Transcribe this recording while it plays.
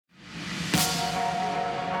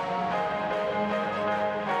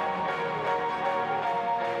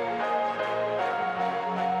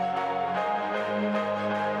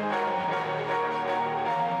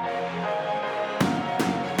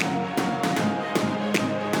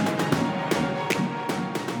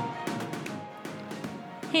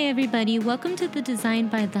Hey everybody, welcome to the Design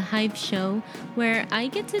by the Hive show, where I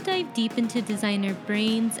get to dive deep into designer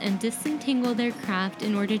brains and disentangle their craft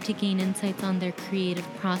in order to gain insights on their creative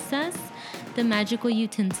process, the magical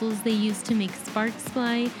utensils they use to make sparks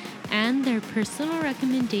fly, and their personal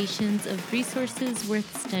recommendations of resources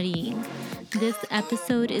worth studying. This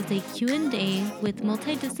episode is a Q&A with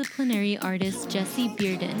multidisciplinary artist Jessie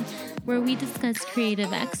Bearden, where we discuss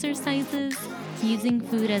creative exercises, using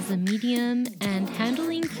food as a medium, and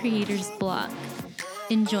handling creator's block.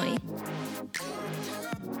 Enjoy.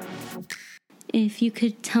 If you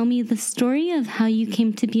could tell me the story of how you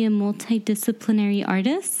came to be a multidisciplinary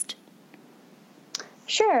artist?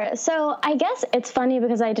 Sure. So I guess it's funny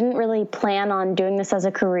because I didn't really plan on doing this as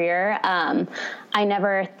a career. I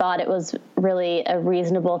never thought it was really a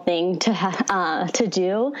reasonable thing to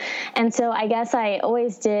do. And so I guess I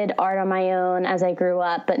always did art on my own as I grew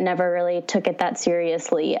up, but never really took it that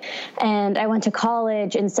seriously. And I went to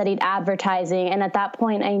college and studied advertising. And at that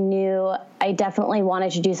point, I knew I definitely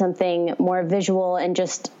wanted to do something more visual and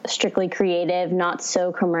just strictly creative, not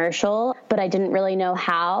so commercial, but I didn't really know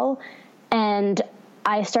how. And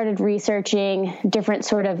I started researching different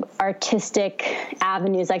sort of artistic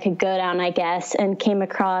avenues I could go down, I guess, and came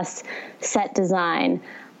across set design.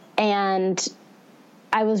 And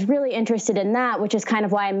I was really interested in that, which is kind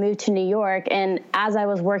of why I moved to New York. And as I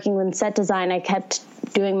was working with set design, I kept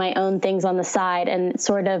doing my own things on the side, and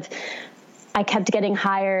I kept getting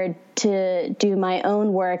hired to do my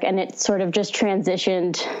own work, and it sort of just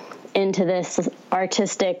transitioned into this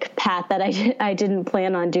artistic path that I didn't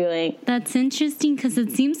plan on doing. That's interesting because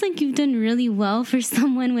it seems like you've done really well for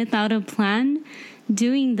someone without a plan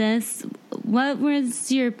doing this. What was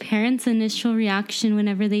your parents' initial reaction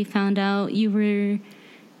whenever they found out you were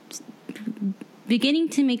beginning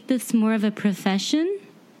to make this more of a profession?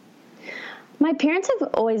 My parents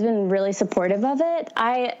have always been really supportive of it.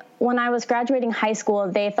 When I was graduating high school,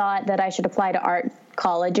 they thought that I should apply to art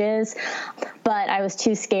colleges, but I was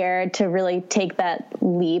too scared to really take that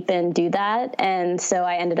leap and do that. And so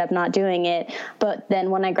I ended up not doing it. But then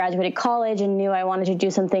when I graduated college and knew I wanted to do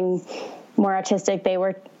something more artistic, they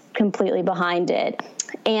were completely behind it.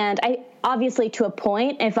 And I obviously, to a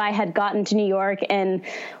point, if I had gotten to New York and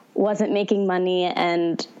wasn't making money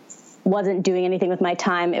and wasn't doing anything with my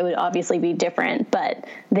time, it would obviously be different. But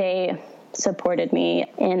they supported me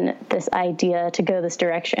in this idea to go this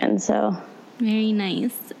direction. So very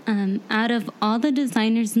nice. Out of all the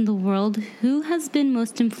designers in the world, who has been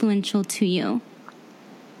most influential to you?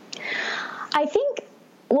 I think,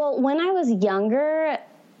 when I was younger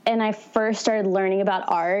and I first started learning about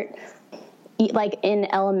art, like in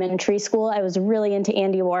elementary school, I was really into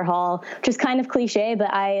Andy Warhol, which is kind of cliche,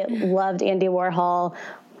 but I loved Andy Warhol.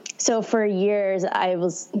 So for years,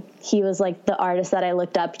 he was like the artist that I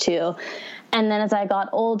looked up to. And then as I got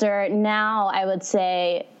older, now I would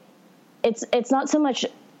say it's not so much,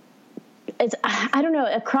 I don't know,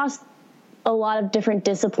 across a lot of different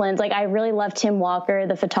disciplines. Like I really love Tim Walker,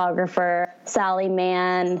 the photographer, Sally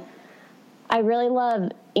Mann. I really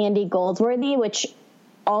love Andy Goldsworthy, which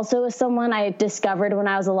also is someone I discovered when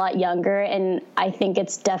I was a lot younger. And I think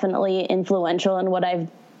it's definitely influential in what I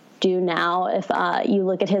do now. If you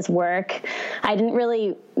look at his work, I didn't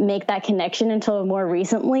really make that connection until more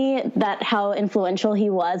recently, that how influential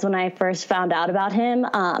he was when I first found out about him.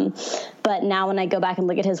 But now when I go back and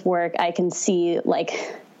look at his work, I can see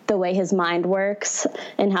like the way his mind works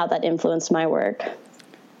and how that influenced my work.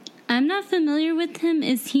 I'm not familiar with him.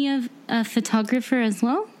 Is he a photographer as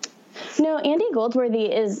well? No, Andy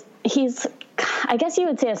Goldsworthy he's, I guess you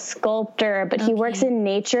would say a sculptor, but he works in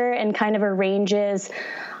nature and kind of arranges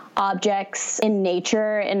objects in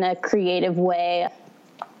nature in a creative way,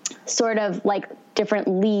 sort of like different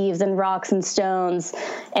leaves and rocks and stones,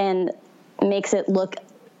 and makes it look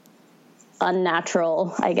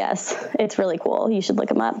unnatural, I guess. It's really cool. You should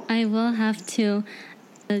look him up. I will have to.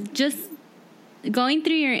 Just going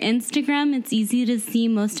through your Instagram, it's easy to see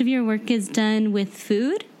most of your work is done with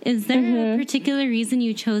food. Is there a particular reason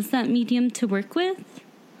you chose that medium to work with?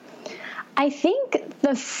 I think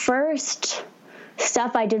the first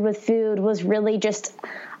stuff I did with food was really just,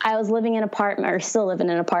 I was living in an apartment, or still live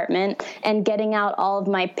in an apartment, and getting out all of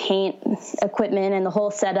my paint equipment and the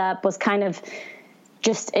whole setup was kind of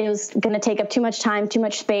just, it was going to take up too much time, too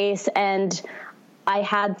much space, and I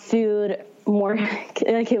had food more,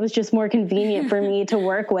 like it was just more convenient for me to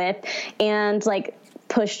work with, and like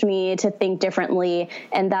pushed me to think differently,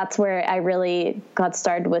 and that's where I really got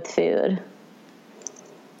started with food.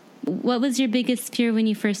 What was your biggest fear when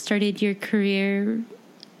you first started your career?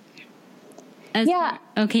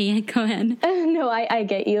 Okay, go ahead. No, I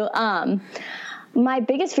get you. My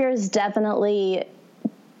biggest fear is definitely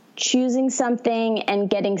choosing something and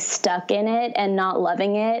getting stuck in it and not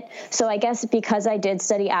loving it. So I guess because I did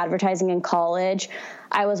study advertising in college,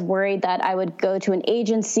 I was worried that I would go to an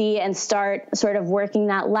agency and start sort of working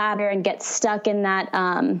that ladder and get stuck in that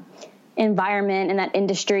environment and that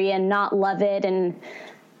industry and not love it and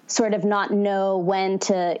sort of not know when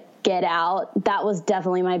to get out. That was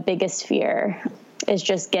definitely my biggest fear, is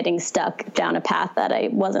just getting stuck down a path that I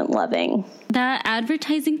wasn't loving. That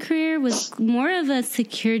advertising career was more of a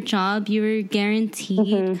secure job. You were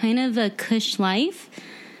guaranteed kind of a cush life.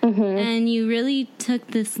 And you really took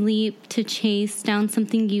this leap to chase down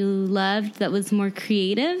something you loved that was more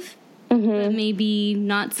creative, but maybe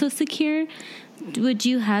not so secure. Would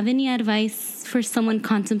you have any advice for someone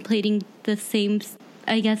contemplating the same,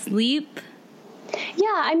 I guess, leap? Yeah,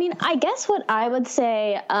 I mean, I guess what I would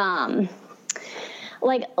say,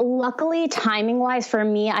 like, luckily, timing-wise for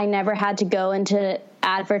me, I never had to go into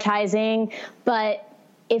advertising. But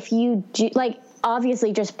if you do, like,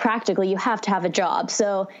 obviously, just practically, you have to have a job.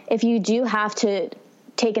 So if you do have to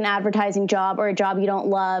take an advertising job or a job you don't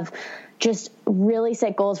love, just really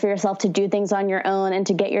set goals for yourself to do things on your own and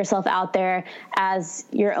to get yourself out there as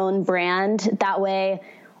your own brand. That way,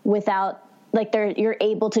 without, like, you're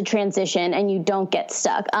able to transition and you don't get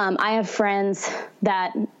stuck. I have friends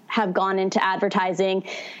that have gone into advertising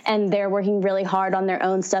and they're working really hard on their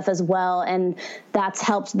own stuff as well. And that's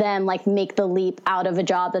helped them, like, make the leap out of a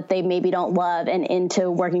job that they maybe don't love and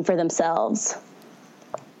into working for themselves.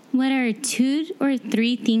 What are 2 or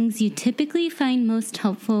 3 things you typically find most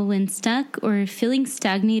helpful when stuck or feeling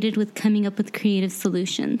stagnated with coming up with creative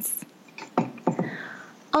solutions?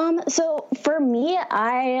 So for me,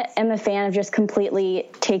 I am a fan of just completely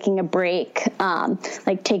taking a break,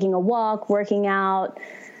 like taking a walk, working out,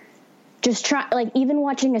 just try, like, even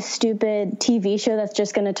watching a stupid TV show that's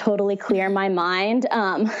just going to totally clear my mind.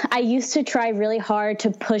 I used to try really hard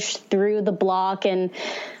to push through the block and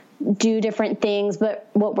do different things, but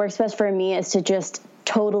what works best for me is to just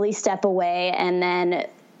totally step away and then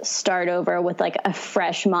start over with, like, a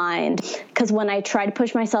fresh mind. Because when I try to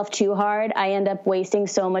push myself too hard, I end up wasting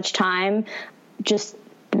so much time just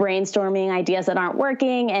brainstorming ideas that aren't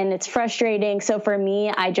working, and it's frustrating. So for me,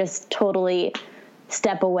 I just totally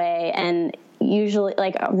step away and usually,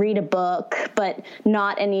 like, read a book, but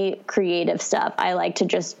not any creative stuff. I like to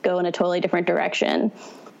just go in a totally different direction.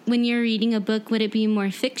 When you're reading a book, would it be more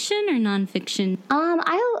fiction or nonfiction?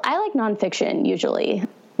 I like nonfiction usually,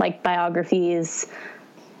 like biographies,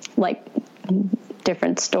 like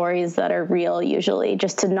different stories that are real usually,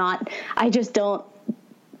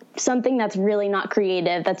 something that's really not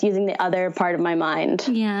creative, that's using the other part of my mind.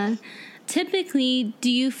 Yeah. Typically, do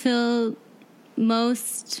you feel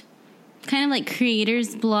most kind of like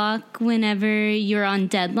creator's block whenever you're on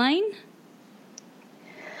deadline?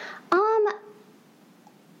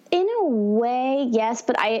 In a way, yes,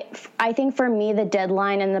 but I think for me, the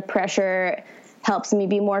deadline and the pressure helps me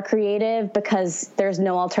be more creative because there's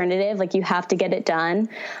no alternative. Like, you have to get it done.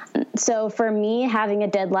 So for me, having a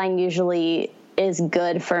deadline usually is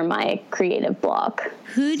good for my creative block.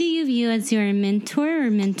 Who do you view as your mentor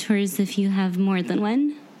or mentors if you have more than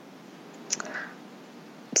one?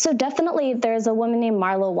 So definitely there's a woman named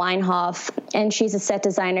Marla Weinhoff, and she's a set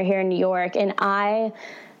designer here in New York. And I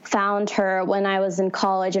found her when I was in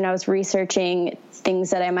college and I was researching things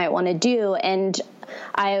that I might want to do. And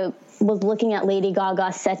I was looking at Lady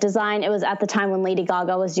Gaga's set design. It was at the time when Lady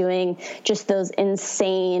Gaga was doing just those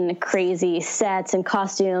insane, crazy sets and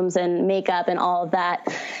costumes and makeup and all of that.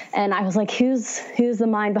 And I was like, who's the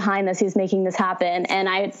mind behind this? Who's making this happen? And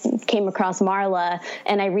I came across Marla,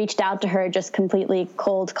 and I reached out to her, just completely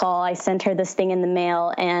cold call. I sent her this thing in the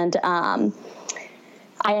mail, and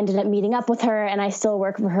I ended up meeting up with her, and I still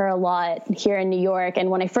work for her a lot here in New York.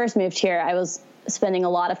 And when I first moved here, I was spending a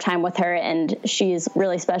lot of time with her, and she's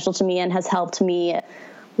really special to me and has helped me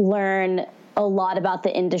learn a lot about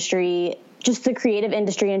the industry, just the creative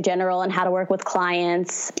industry in general, and how to work with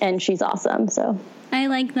clients. And she's awesome. So I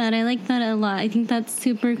like that. I like that a lot. I think that's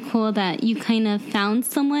super cool that you kind of found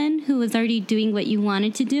someone who was already doing what you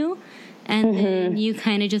wanted to do. And then you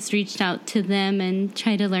kind of just reached out to them and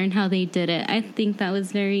tried to learn how they did it. I think that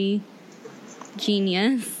was very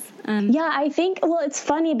genius. Yeah, I think, well, it's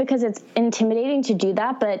funny because it's intimidating to do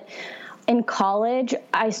that. But in college,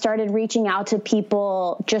 I started reaching out to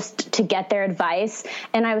people just to get their advice.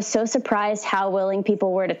 And I was so surprised how willing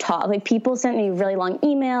people were to talk. Like, people sent me really long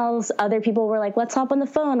emails. Other people were like, let's hop on the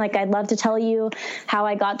phone. Like, I'd love to tell you how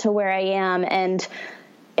I got to where I am. And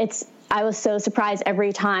I was so surprised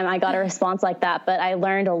every time I got a response like that, but I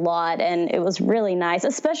learned a lot, and it was really nice,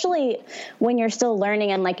 especially when you're still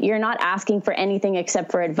learning and like you're not asking for anything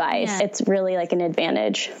except for advice. Yeah. It's really like an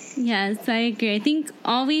advantage. Yes, I agree. I think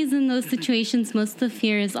always in those situations, most of the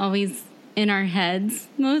fear is always in our heads,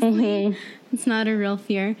 mostly. It's not a real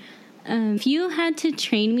fear. If you had to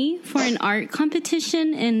train me for an art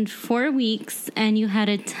competition in 4 weeks and you had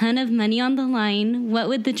a ton of money on the line, what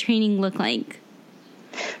would the training look like?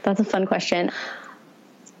 That's a fun question.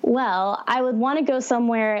 Well, I would want to go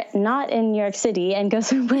somewhere not in New York City and go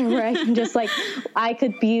somewhere where I can just like, I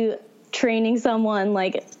could be training someone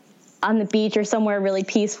like on the beach or somewhere really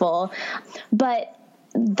peaceful. But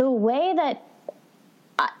the way that,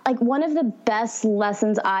 like, one of the best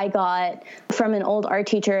lessons I got from an old art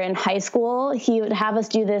teacher in high school, he would have us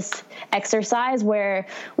do this exercise where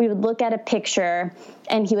we would look at a picture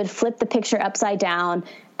and he would flip the picture upside down,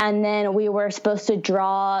 and then we were supposed to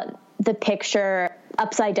draw the picture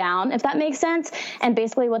upside down, if that makes sense. And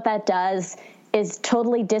basically what that does is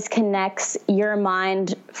totally disconnects your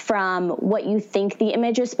mind from what you think the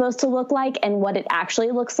image is supposed to look like and what it actually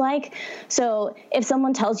looks like. So if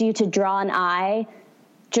someone tells you to draw an eye,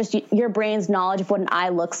 just your brain's knowledge of what an eye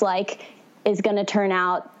looks like is going to turn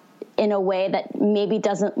out in a way that maybe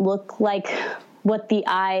doesn't look like what the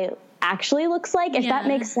eye actually looks like, if that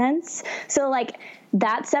makes sense. So like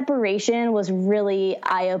that separation was really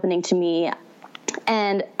eye-opening to me.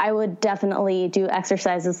 And I would definitely do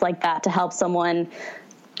exercises like that to help someone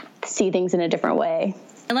see things in a different way.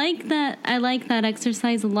 I like that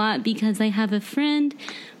exercise a lot because I have a friend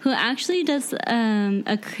who actually does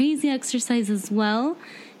a crazy exercise as well.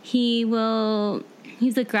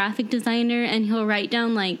 He's a graphic designer, and he'll write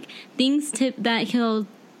down like things that he'll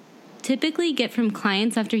typically get from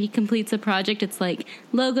clients after he completes a project. It's like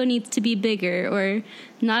logo needs to be bigger or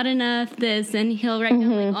not enough this, and he'll write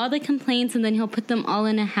down like all the complaints, and then he'll put them all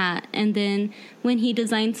in a hat. And then when he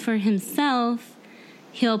designs for himself,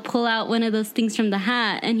 he'll pull out one of those things from the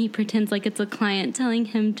hat, and he pretends like it's a client telling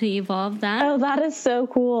him to evolve that. Oh, that is so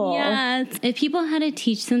cool. Yeah. If people had to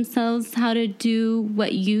teach themselves how to do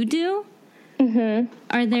what you do,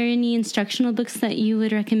 are there any instructional books that you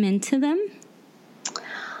would recommend to them?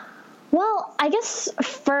 Well, I guess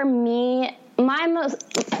for me,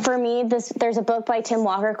 there's a book by Tim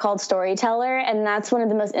Walker called Storyteller, and that's one of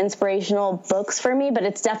the most inspirational books for me, but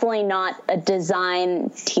it's definitely not a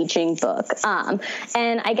design teaching book. And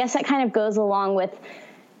I guess that kind of goes along with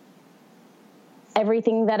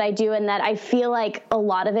everything that I do, and that I feel like a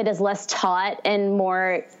lot of it is less taught and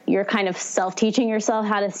more you're kind of self-teaching yourself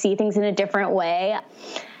how to see things in a different way.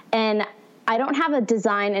 And I don't have a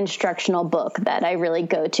design instructional book that I really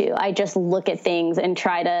go to. I just look at things and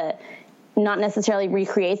try to not necessarily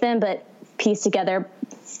recreate them, but piece together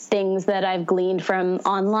things that I've gleaned from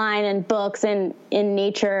online and books and in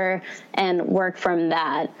nature and work from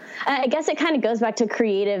that. I guess it kind of goes back to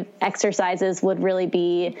creative exercises would really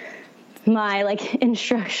be my like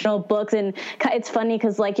instructional books. And it's funny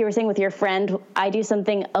because like you were saying with your friend, I do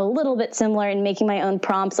something a little bit similar in making my own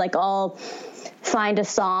prompts. Like I'll find a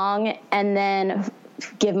song and then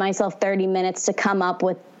give myself 30 minutes to come up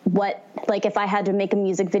with what, like if I had to make a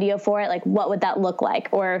music video for it, like what would that look like?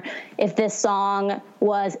 Or if this song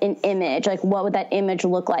was an image, like what would that image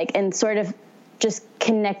look like? And sort of just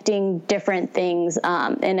connecting different things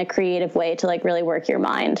in a creative way to like really work your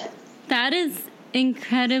mind. That is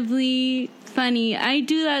incredibly funny. I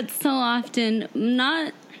do that so often.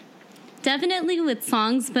 Not definitely with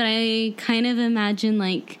songs, but I kind of imagine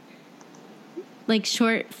like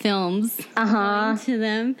short films going to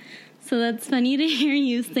them. So that's funny to hear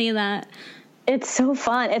you say that. It's so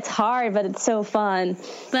fun. It's hard, but it's so fun.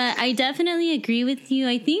 But I definitely agree with you.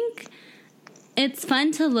 I think it's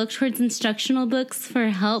fun to look towards instructional books for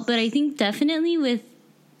help, but I think definitely with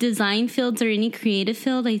design fields or any creative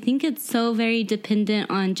field, I think it's so very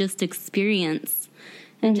dependent on just experience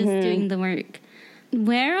and just doing the work.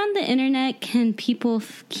 Where on the internet can people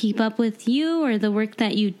keep up with you or the work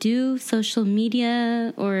that you do, social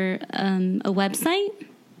media or a website?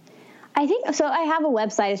 I think so. I have a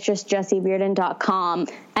website. It's just jessiebearden.com.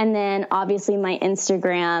 And then obviously my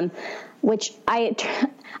Instagram, which I guess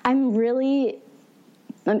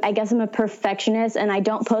I'm a perfectionist and I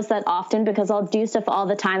don't post that often because I'll do stuff all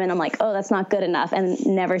the time and I'm like, oh, that's not good enough, and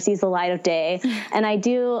never sees the light of day. And I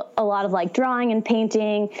do a lot of like drawing and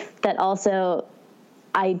painting that also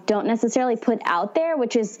I don't necessarily put out there,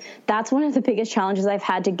 that's one of the biggest challenges I've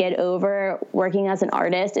had to get over working as an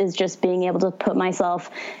artist, is just being able to put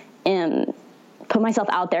myself in put myself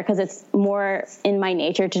out there because it's more in my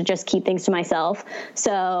nature to just keep things to myself.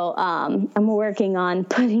 So I'm working on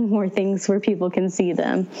putting more things where people can see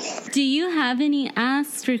them. Do you have any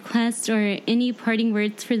asks, requests, or any parting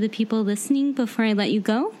words for the people listening before I let you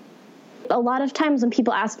go? A lot of times when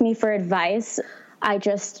people ask me for advice, I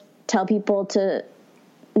just tell people to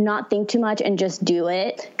not think too much and just do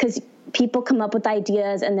it, because people come up with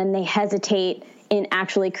ideas and then they hesitate in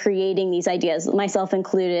actually creating these ideas, myself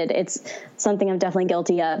included. It's something I'm definitely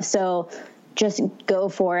guilty of. So just go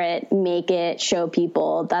for it, make it, show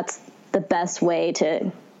people. That's the best way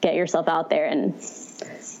to get yourself out there and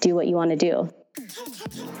do what you want to do.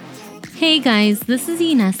 Hey guys, this is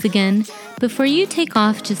Ines again. Before you take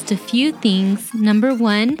off, just a few things. Number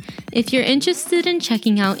one, if you're interested in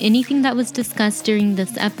checking out anything that was discussed during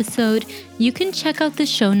this episode, you can check out the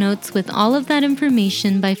show notes with all of that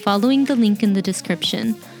information by following the link in the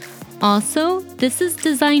description. Also, this is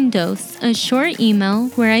Design Dose, a short email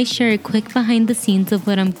where I share a quick behind the scenes of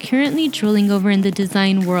what I'm currently drooling over in the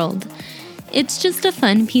design world. It's just a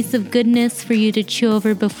fun piece of goodness for you to chew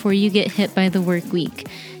over before you get hit by the work week.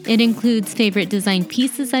 It includes favorite design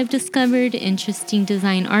pieces I've discovered, interesting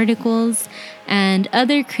design articles, and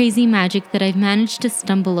other crazy magic that I've managed to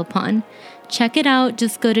stumble upon. Check it out,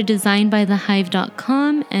 just go to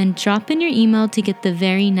designbythehive.com and drop in your email to get the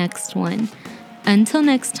very next one. Until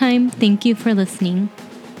next time, thank you for listening.